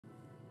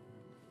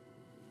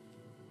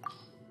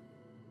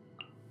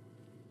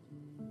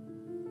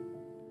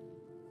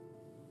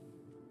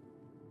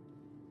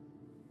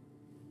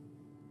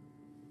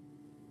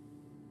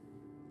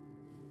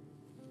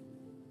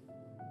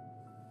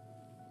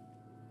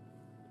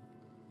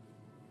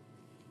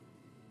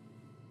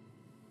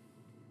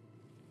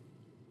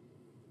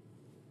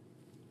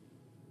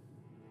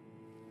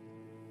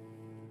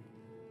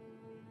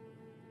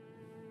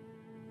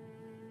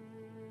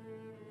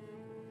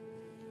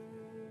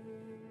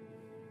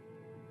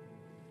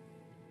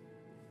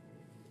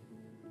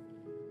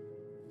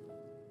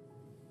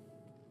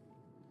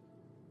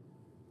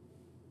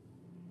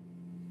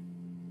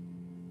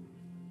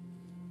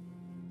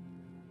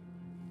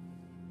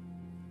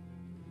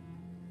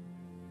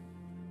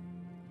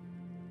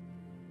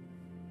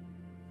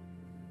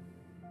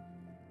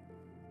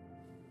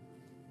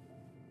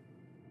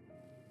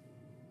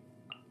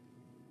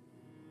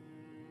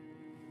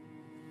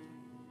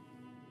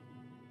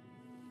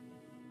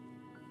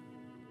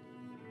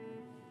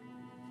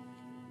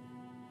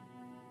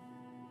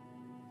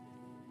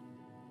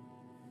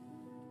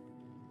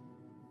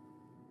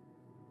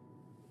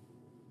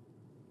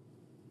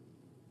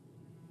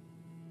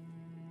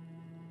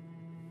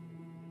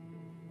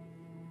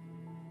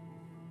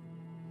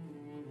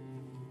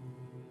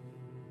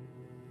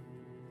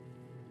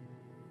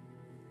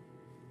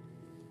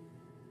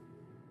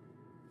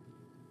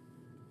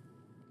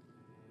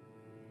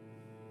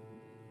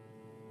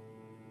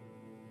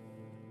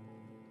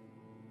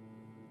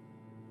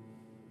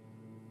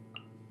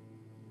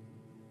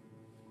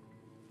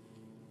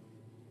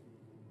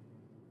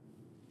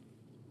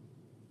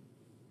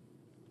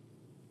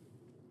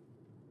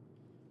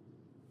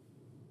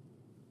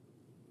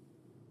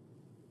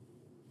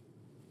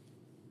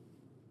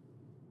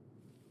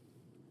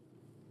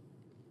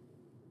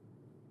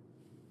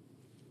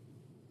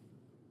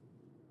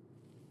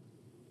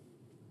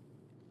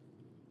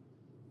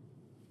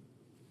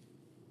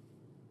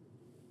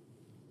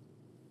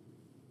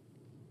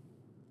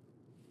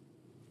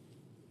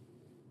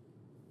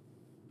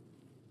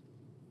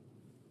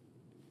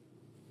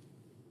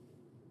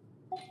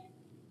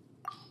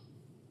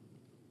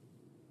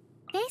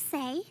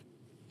say,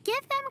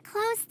 "Give them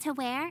clothes to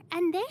wear,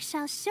 and they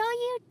shall show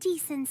you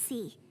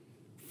decency.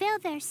 Fill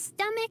their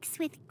stomachs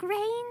with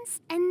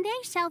grains, and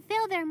they shall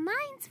fill their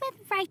minds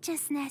with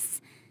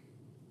righteousness."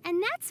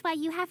 And that's why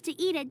you have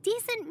to eat a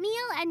decent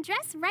meal and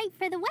dress right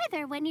for the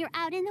weather when you're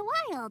out in the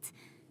wild.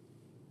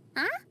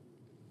 Huh?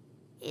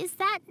 Is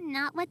that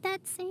not what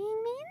that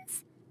saying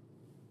means?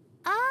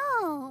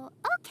 Oh,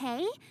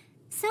 okay.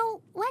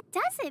 So what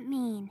does it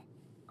mean?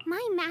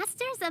 My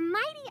master's a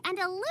mighty and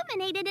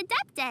illuminated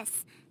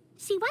adeptus.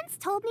 She once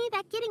told me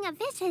that getting a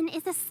vision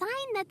is a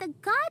sign that the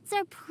gods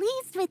are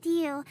pleased with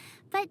you,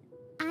 but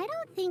I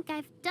don't think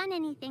I've done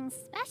anything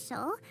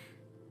special.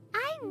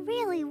 I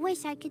really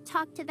wish I could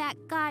talk to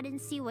that god and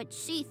see what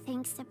she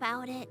thinks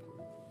about it.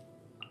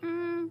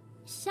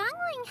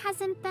 Xiangling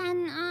hasn't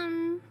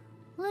been,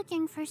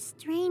 looking for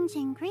strange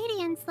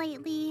ingredients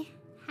lately,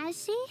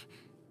 has she?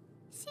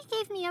 She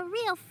gave me a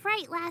real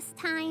fright last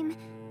time.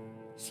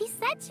 She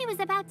said she was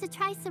about to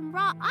try some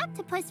raw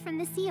octopus from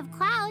the Sea of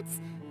Clouds.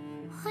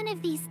 One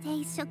of these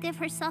days she'll give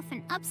herself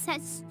an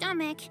upset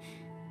stomach.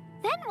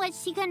 Then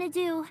what's she gonna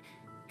do?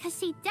 'Cause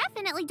she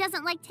definitely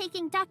doesn't like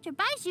taking Dr.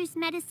 Baiju's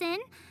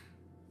medicine.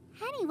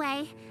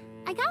 Anyway,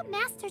 I got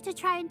Master to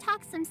try and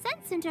talk some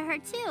sense into her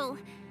too.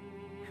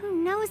 Who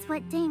knows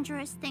what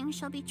dangerous thing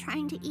she'll be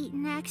trying to eat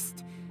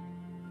next.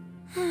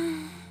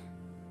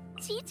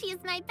 Chi-Chi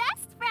is my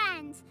best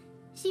friend.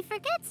 She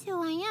forgets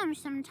who I am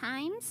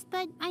sometimes,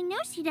 but I know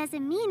she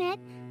doesn't mean it.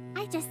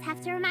 I just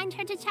have to remind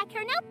her to check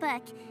her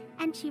notebook,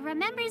 and she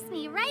remembers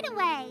me right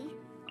away.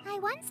 I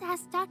once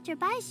asked Dr.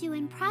 Baiju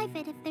in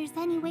private if there's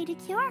any way to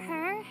cure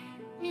her,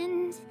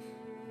 and,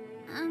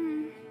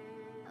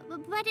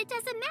 but it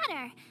doesn't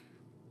matter.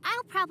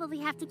 I'll probably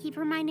have to keep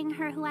reminding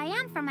her who I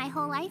am for my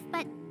whole life,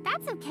 but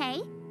that's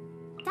okay.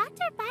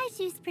 Dr.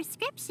 Baiju's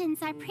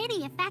prescriptions are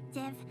pretty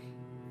effective.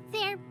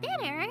 They're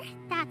bitter,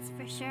 that's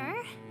for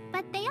sure,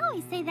 but they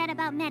always say that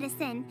about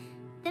medicine.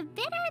 The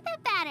bitter, the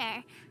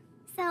better.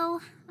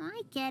 So,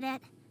 I get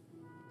it.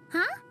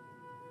 Huh?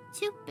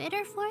 Too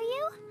bitter for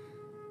you?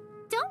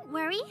 Don't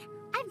worry,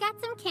 I've got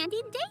some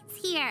candied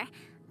dates here.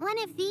 One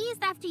of these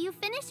after you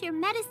finish your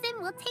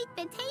medicine will take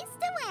the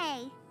taste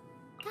away.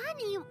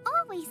 Ganyu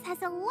always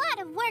has a lot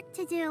of work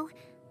to do.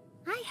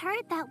 I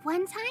heard that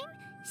one time,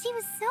 she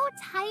was so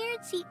tired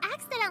she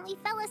accidentally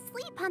fell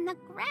asleep on the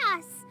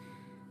grass.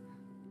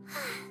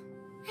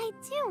 I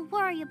do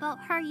worry about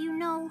her, you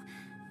know.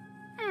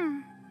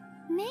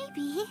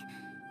 Maybe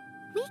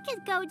we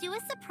could go do a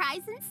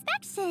surprise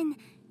inspection.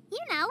 You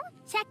know,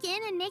 check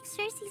in and make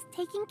sure she's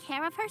taking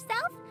care of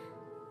herself.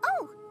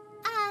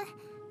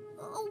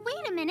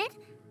 Wait a minute.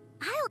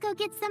 I'll go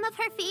get some of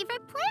her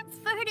favorite plants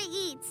for her to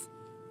eat.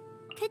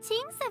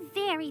 Kaching's a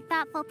very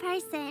thoughtful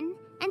person,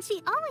 and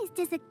she always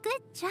does a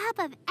good job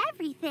of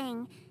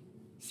everything.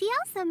 She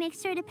also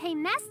makes sure to pay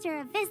Master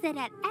a visit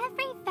at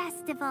every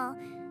festival.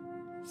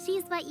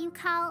 She's what you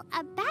call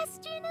a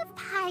bastion of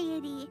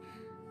piety.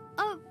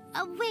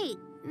 Wait,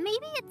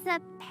 maybe it's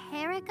a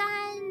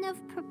paragon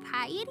of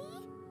propriety?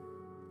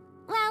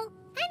 Well,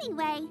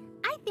 anyway,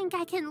 I think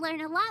I can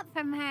learn a lot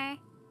from her.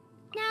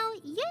 Now,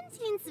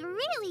 Yunjin's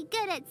really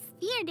good at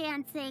spear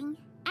dancing,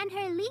 and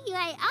her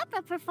Liyue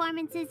opera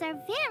performances are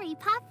very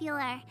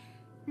popular.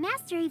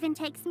 Master even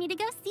takes me to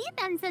go see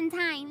them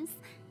sometimes.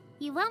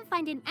 You won't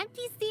find an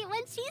empty seat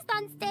when she's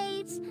on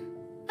stage.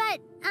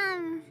 But,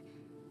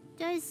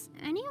 does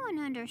anyone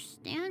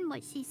understand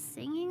what she's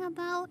singing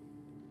about?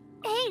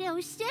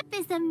 Eido's ship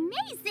is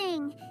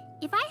amazing!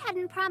 If I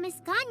hadn't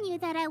promised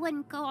Ganyu that I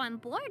wouldn't go on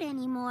board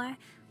anymore,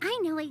 I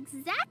know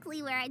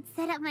exactly where I'd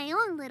set up my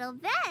own little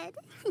bed.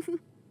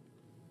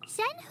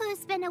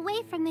 Shenhu's been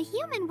away from the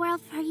human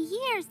world for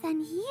years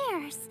and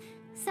years,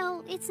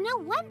 so it's no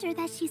wonder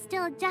that she's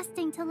still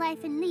adjusting to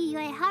life in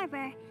Liyue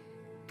Harbor.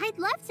 I'd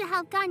love to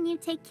help Ganyu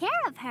take care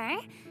of her,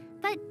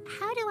 but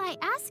how do I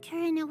ask her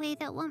in a way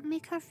that won't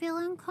make her feel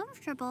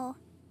uncomfortable?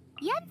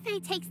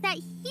 Yanfei takes that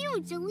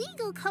huge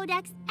legal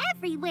codex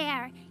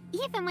everywhere,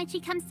 even when she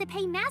comes to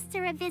pay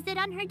Master a visit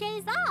on her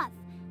days off.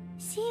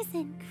 She's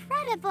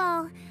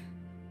incredible.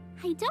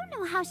 I don't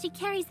know how she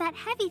carries that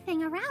heavy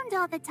thing around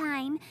all the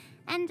time,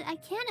 and I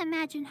can't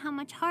imagine how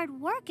much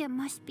hard work it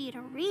must be to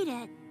read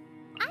it.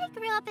 I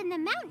grew up in the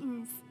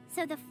mountains,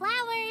 so the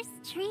flowers,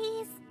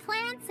 trees,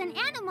 plants, and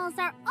animals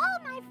are all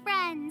my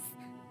friends.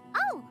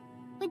 Oh,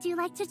 would you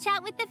like to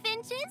chat with the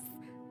finches?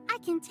 I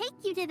can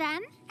take you to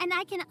them, and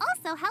I can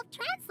also help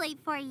translate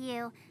for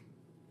you.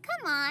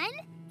 Come on,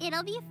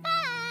 it'll be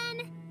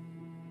fun!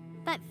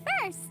 But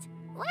first,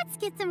 let's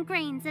get some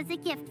grains as a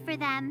gift for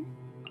them.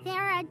 There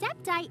are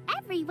adepti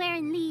everywhere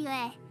in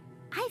Liyue.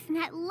 I've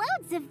met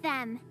loads of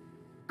them.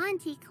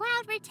 Auntie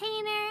Cloud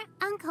Retainer,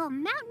 Uncle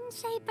Mountain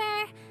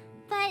Shaper,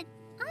 but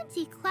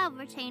Auntie Cloud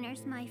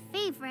Retainer's my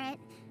favorite.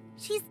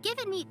 She's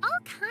given me all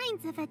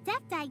kinds of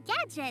adepti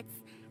gadgets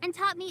and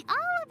taught me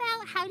all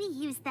about how to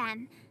use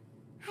them.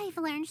 I've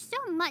learned so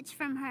much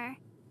from her,